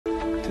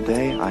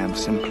Today, I am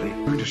simply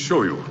I'm going to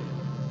show you.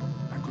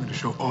 I'm going to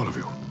show all of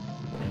you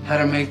how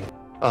to make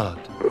art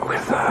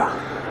with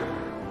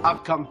a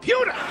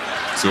computer.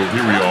 So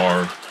here we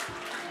are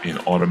in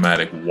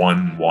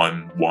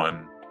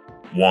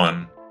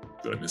Automatic1111.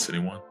 Did I miss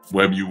anyone?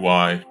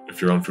 webUI, if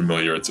you're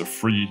unfamiliar, it's a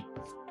free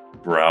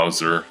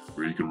browser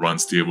where you can run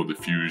Stable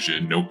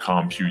Diffusion, no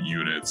compute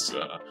units,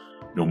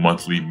 no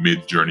monthly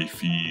Midjourney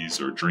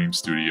fees or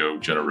Dreamstudio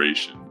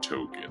generation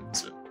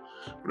tokens, and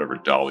whatever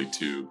Dall-e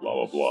 2, blah,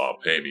 blah, blah,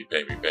 pay me.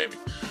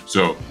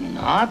 So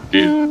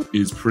it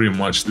is pretty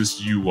much this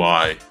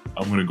UI.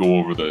 I'm going to go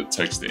over the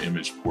text to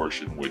image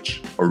portion,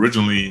 which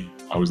originally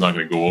I was not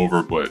going to go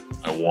over, but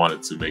I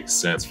wanted to make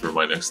sense for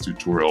my next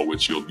tutorial,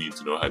 which you'll need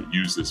to know how to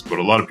use this. But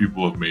a lot of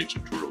people have made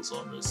tutorials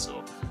on this,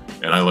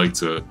 and I like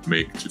to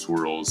make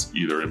tutorials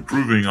either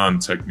improving on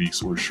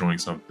techniques or showing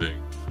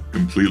something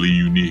completely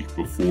unique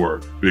before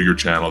bigger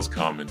channels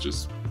come and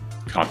just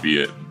copy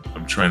it.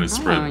 I'm trying to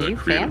spread the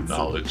creative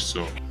knowledge.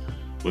 So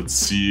let's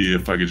see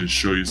if I could just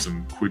show you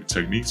some quick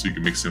techniques so you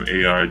can make some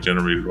AI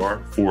generated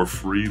art for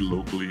free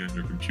locally on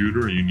your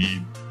computer. You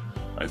need,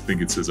 I think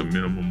it says a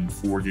minimum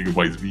 4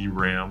 gigabytes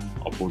VRAM.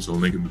 I'll post a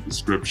link in the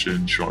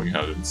description showing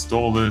how to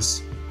install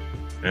this.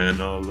 And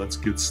let's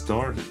get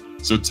started.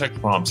 So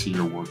text prompts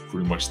here work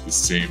pretty much the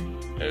same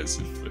as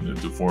if in a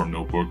deformed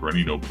notebook or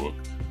any notebook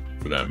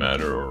for that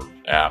matter, or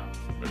app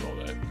and all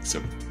that,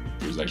 except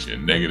there's actually a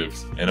negative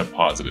and a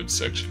positive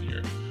section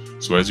here.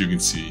 So as you can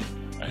see,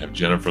 I have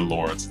Jennifer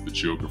Lawrence, the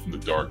Joker from The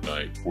Dark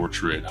Knight,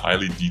 portrait,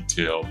 highly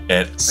detailed,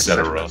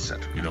 etc.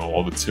 You know,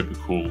 all the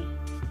typical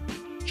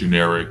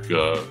generic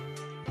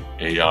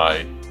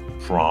AI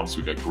prompts.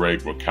 We got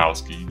Greg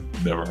Wachowski,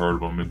 never heard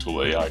of him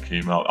until AI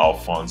came out.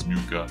 Alphonse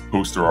Mucha,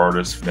 poster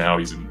artist. Now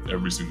he's in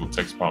every single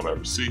text prompt I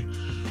ever see.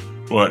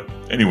 But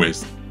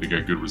anyways, they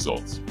got good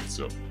results.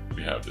 So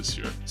we have this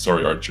here.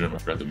 Sorry, Art Jim, I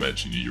forgot to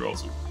mention you. You're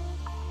also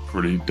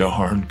pretty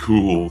darn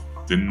cool.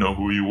 Didn't know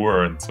who you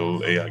were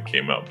until AI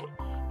came out, but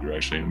you're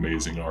actually an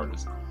amazing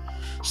artist.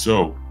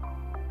 So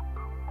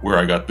where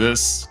I got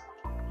this,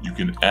 you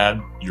can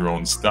add your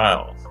own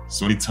style.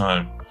 So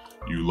anytime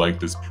you like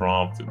this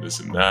prompt and this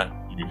and that,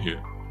 you can hit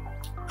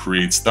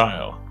create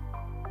style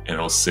and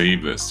it'll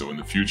save this. So in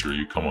the future,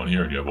 you come on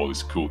here and you have all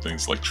these cool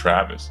things like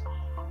Travis.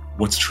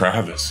 What's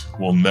Travis?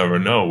 We'll never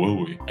know,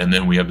 will we? And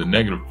then we have the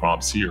negative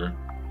prompts here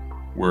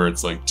where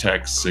it's like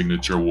text,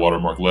 signature,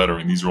 watermark,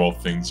 lettering. These are all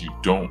things you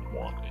don't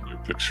want in your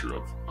picture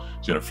of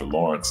Jennifer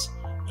Lawrence.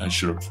 I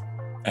should have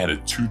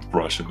added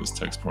toothbrush in this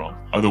text prompt.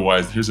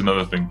 Otherwise, here's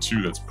another thing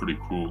too that's pretty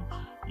cool.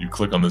 You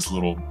click on this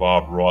little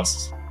Bob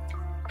Ross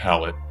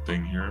palette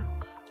thing here,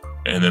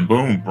 and then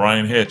boom,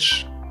 Brian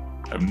Hitch.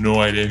 I have no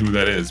idea who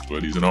that is,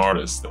 but he's an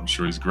artist. I'm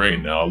sure he's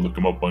great. Now I'll look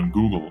him up on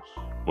Google.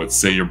 But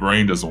say your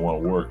brain doesn't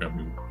want to work. I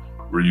mean,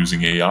 we're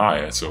using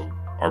AI, so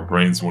our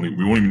brains we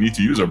won't even need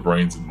to use our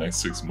brains in the next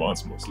 6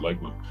 months, most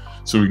likely.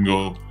 So we can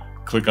go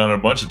click on it a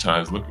bunch of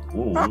times. Look,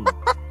 whoa, a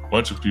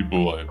bunch of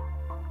people I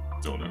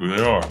don't know who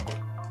they are, but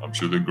I'm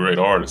sure they're great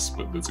artists.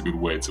 But that's a good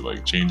way to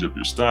like change up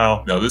your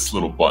style. Now this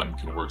little button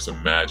can work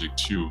some magic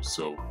too.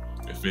 So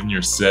if in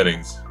your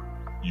settings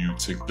you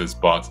tick this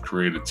box,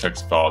 create a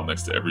text file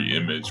next to every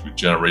image with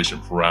generation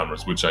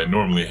parameters, which I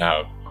normally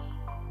have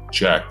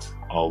checked.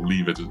 I'll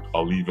leave a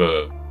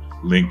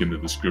link in the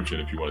description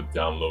if you want to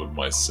download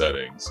my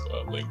settings,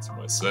 link to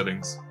my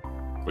settings.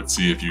 But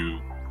see, if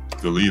you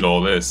delete all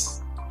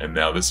this, and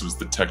now this was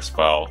the text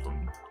file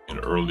from an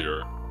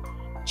earlier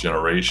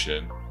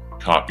generation,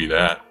 copy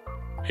that,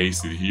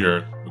 paste it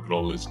here, look at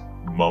all this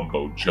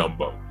mumbo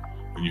jumbo.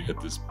 Then you hit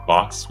this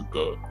box with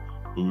the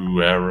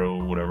blue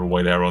arrow, whatever,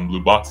 white arrow on the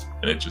blue box,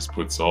 and it just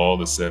puts all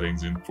the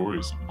settings in for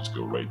you. So you can just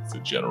go right to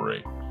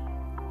generate,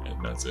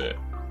 and that's it.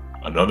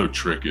 Another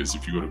trick is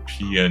if you go to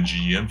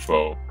PNG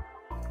info,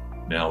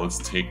 now let's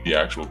take the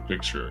actual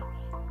picture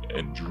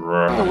and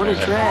drop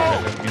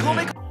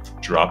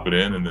it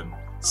in, and then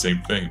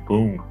same thing,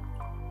 boom,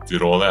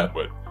 did all that.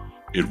 But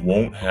it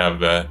won't have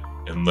that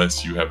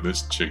unless you have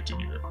this checked in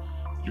your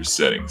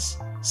settings.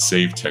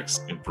 Save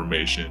text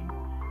information,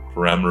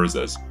 parameters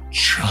as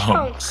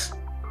chunks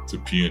to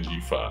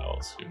PNG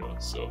files, you know,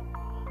 so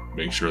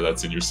make sure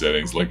that's in your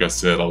settings. Like I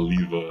said, I'll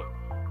leave a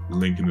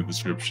link in the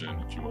description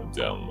if you want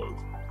to download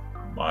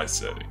my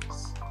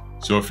settings.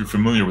 So if you're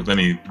familiar with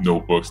any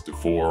notebooks,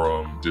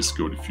 Deforum,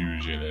 Disco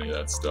Diffusion, any of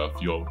that stuff,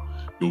 you'll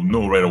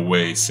know right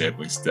away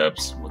sampling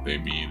steps, what they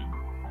mean.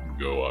 You can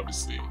go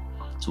obviously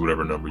to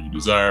whatever number you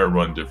desire,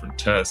 run different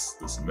tests,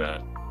 this and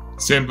that.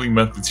 Sampling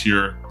methods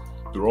here,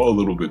 they're all a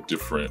little bit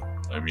different.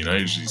 I mean, I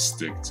usually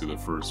stick to the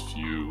first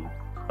few.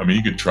 I mean,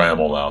 you can try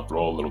them all out. They're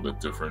all a little bit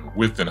different.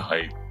 Width and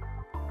height,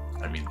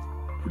 I mean,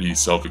 pretty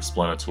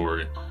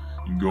self-explanatory.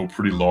 You can go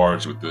pretty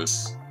large with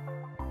this.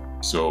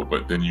 So,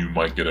 but then you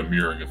might get a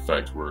mirroring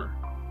effect where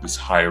this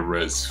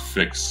high-res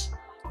fix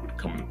would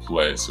come into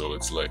play. So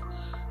it's like,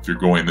 if you're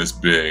going this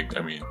big,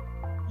 I mean,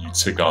 you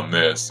tick on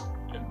this,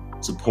 and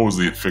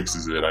supposedly it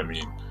fixes it. I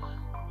mean,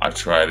 I've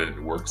tried it,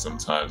 it works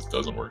sometimes, it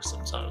doesn't work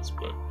sometimes,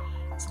 but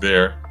it's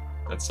there.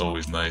 That's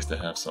always nice to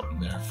have something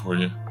there for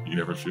you. You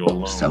never feel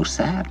alone. So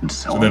sad and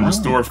so then alone.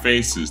 restore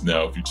faces.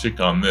 Now, if you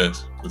click on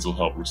this will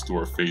help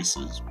restore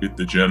faces. Hit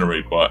the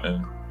generate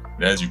button.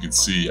 And as you can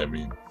see, I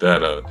mean,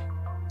 that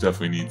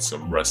definitely needs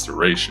some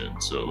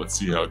restoration. So let's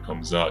see how it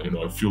comes out. You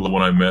know, I feel like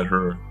when I met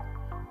her,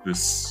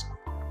 this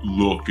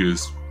look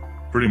is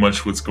pretty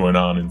much what's going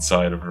on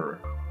inside of her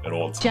at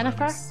all times.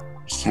 Jennifer?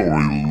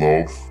 Sorry,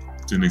 love.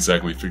 Didn't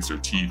exactly fix her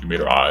teeth. It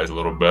made her eyes a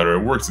little better.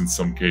 It works in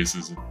some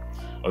cases, and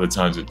other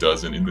times it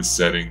doesn't. In the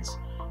settings,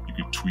 you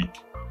can tweak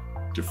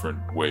different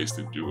ways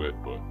to do it,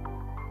 but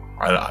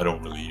I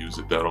don't really use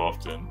it that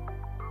often.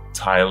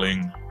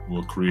 Tiling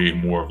will create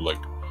more of like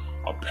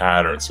a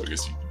pattern, so I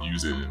guess you can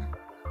use it in,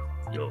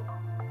 you know,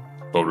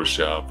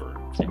 Photoshop, or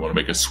if you want to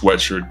make a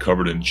sweatshirt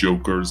covered in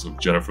jokers of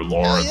Jennifer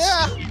Lawrence,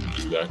 you can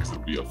do that because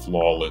it'll be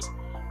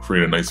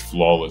create a nice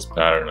flawless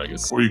pattern, I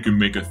guess. Or you can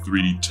make a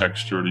 3D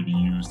texture to be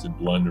used in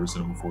Blender,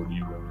 Cinema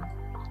 4D, whatever.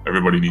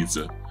 Everybody needs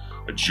a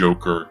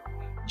Joker,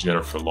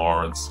 Jennifer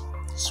Lawrence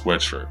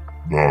sweatshirt.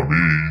 Not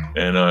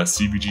me. And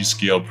CVG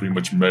scale pretty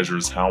much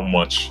measures how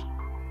much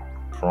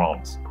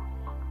prompt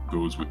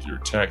goes with your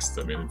text.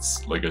 I mean,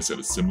 it's, like I said,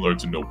 it's similar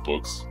to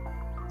notebooks.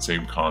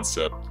 Same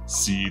concept.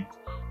 Seed,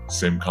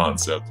 same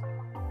concept.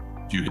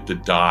 If you hit the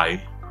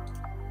die,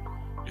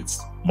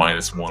 it's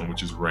 -1,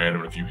 which is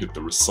random. If you hit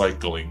the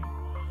recycling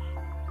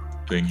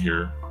thing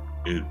here,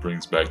 it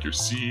brings back your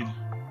seed,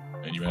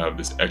 and you have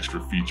this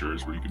extra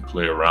features where you can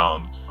play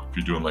around if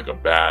you're doing like a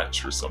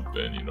batch or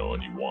something, you know,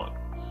 and you want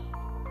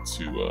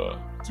to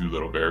do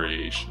little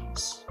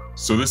variations.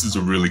 So this is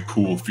a really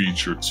cool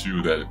feature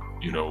too that,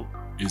 you know,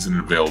 isn't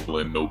available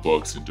in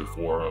notebooks and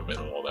Deforum and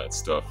all that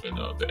stuff. And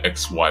the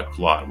XY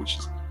plot, which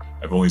is,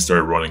 I've only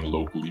started running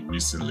locally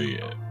recently,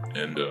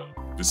 and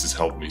this has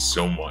helped me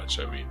so much.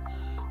 I mean,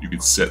 you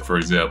could set, for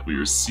example,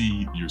 your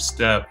seed, your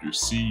step, your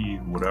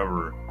seed,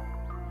 whatever.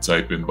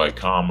 Type in by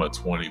comma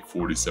 20,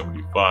 40,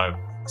 75,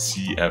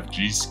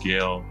 CFG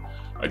scale.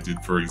 I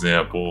did, for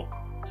example,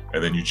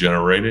 and then you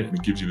generate it, and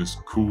it gives you this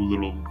cool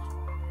little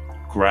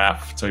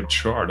graph type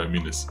chart. I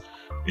mean, this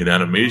in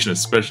animation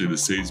especially,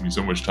 this saves me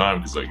so much time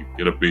because I can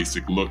get a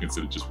basic look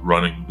instead of just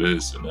running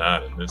this and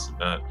that and this and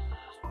that.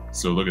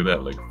 So look at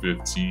that, like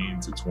 15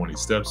 to 20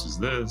 steps is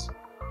this,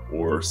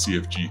 or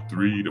CFG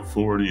 3 to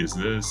 40 is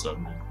this. I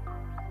mean,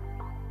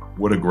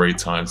 what a great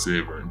time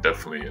saver, and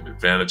definitely an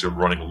advantage of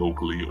running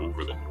locally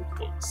over the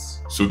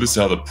notebooks. So this is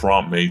how the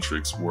prompt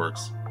matrix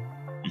works.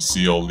 You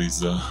see all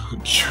these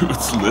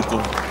cute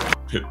little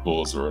pit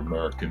bulls, or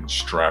American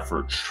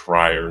Stafford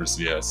Shires.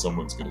 Yeah,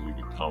 someone's gonna leave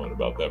a comment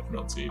about that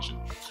pronunciation.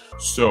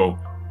 So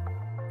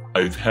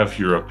I have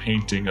here a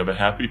painting of a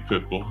happy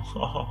pit bull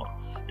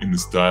in the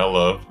style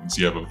of, you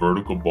see I have a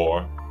vertical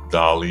bar,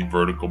 Dall-e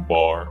vertical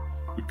bar,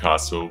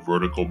 Picasso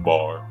vertical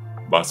bar,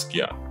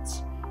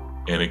 Basquiat.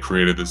 And it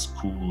created this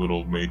cool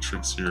little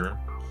matrix here.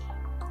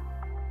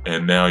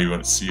 And now you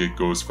want to see it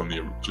goes from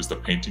just a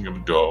painting of a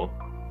dog,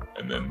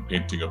 and then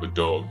painting of a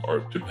dog,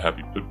 or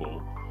happy pit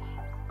bull,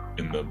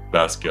 in the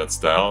Basquiat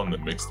style, and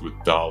then mixed with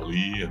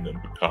Dall-e and then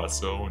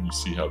Picasso, and you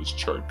see how this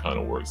chart kind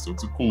of works. So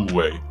it's a cool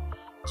way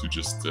to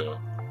just you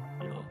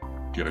know,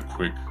 get a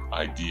quick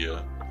idea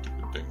of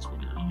different things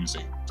when you're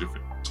using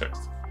different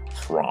text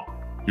prompt.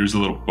 Here's a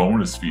little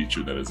bonus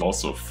feature that is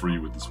also free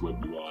with this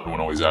webUI. Everyone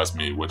always asks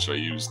me, what should I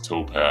use,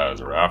 Topaz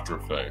or After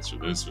Effects or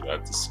this or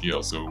that to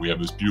scale? So we have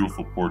this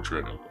beautiful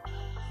portrait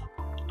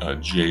of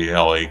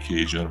JL,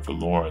 aka Jennifer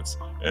Lawrence,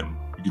 and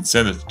you can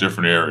send it to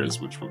different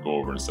areas, which we'll go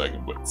over in a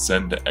second, but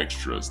send to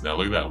extras. Now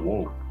look at that,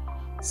 whoa.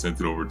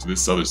 Sent it over to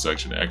this other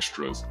section,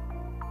 extras.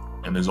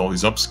 And there's all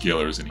these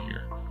upscalers in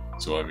here.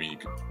 So I mean, you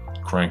can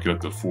crank it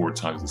up to 4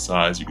 times the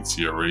size. You can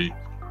see already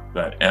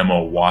that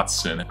Emma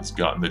Watson has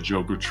gotten the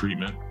Joker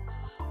treatment.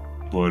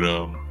 But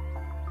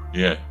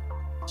yeah,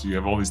 so you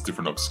have all these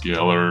different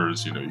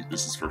upscalers, you know,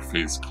 this is for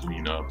face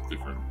cleanup,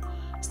 different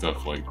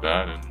stuff like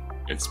that. And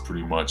it's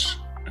pretty much,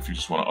 if you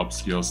just want to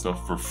upscale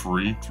stuff for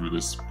free through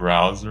this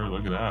browser,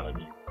 look at that. I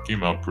mean, it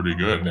came out pretty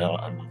good. Now,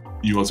 I mean,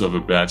 you also have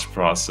a batch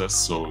process.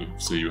 So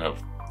say you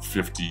have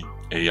 50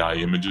 AI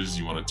images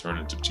you want to turn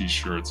into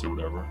t-shirts or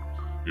whatever.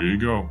 Here you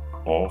go,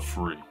 all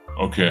free.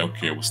 Okay,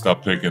 we'll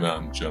stop picking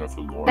on Jennifer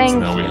Lawrence.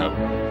 Now we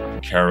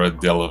have Cara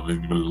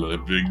Delevingne,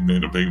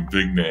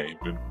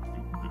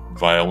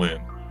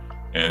 violin,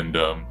 and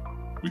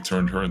we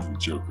turned her into the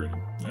Joker.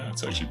 Yeah,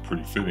 it's actually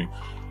pretty fitting.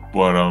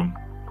 But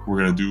we're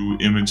gonna do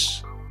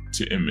image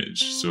to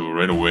image. So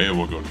right away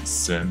we'll go to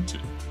send to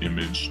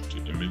image,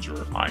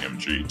 or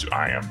IMG to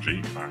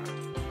IMG.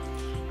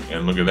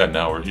 And look at that,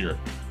 now we're here.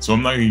 So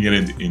I'm not gonna get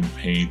into in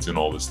Paint and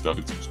all this stuff.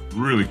 It's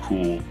really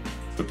cool.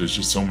 But there's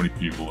just so many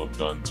people have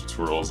done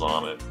tutorials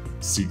on it.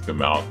 Seek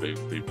them out. They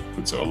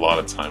put a lot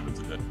of time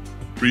into that.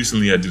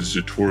 Recently, I did a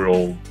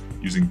tutorial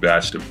using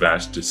batch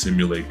to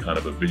simulate kind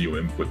of a video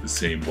input the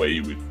same way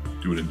you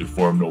would do it in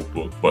Deforum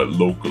Notebook, but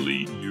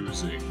locally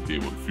using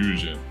Stable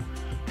Diffusion.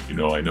 You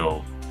know, I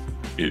know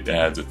it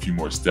adds a few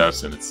more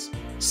steps and it's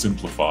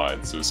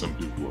simplified. So some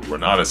people were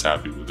not as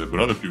happy with it, but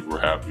other people were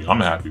happy. I'm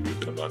happy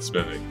with it. I'm not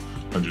spending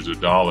hundreds of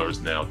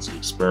dollars now to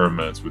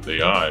experiment with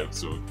AI.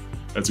 So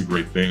That's a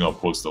great thing. I'll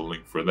post a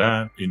link for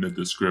that in the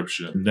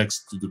description.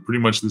 Next, pretty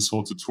much this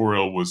whole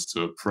tutorial was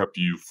to prep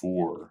you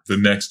for the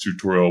next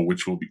tutorial,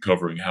 which will be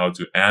covering how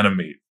to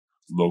animate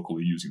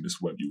locally using this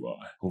webUI.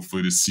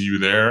 Hopefully to see you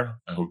there.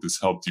 I hope this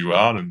helped you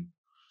out, and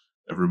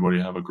everybody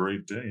have a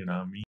great day, you know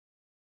what I mean?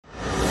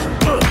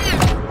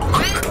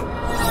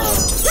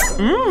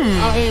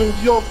 I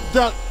am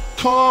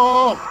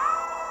your.com.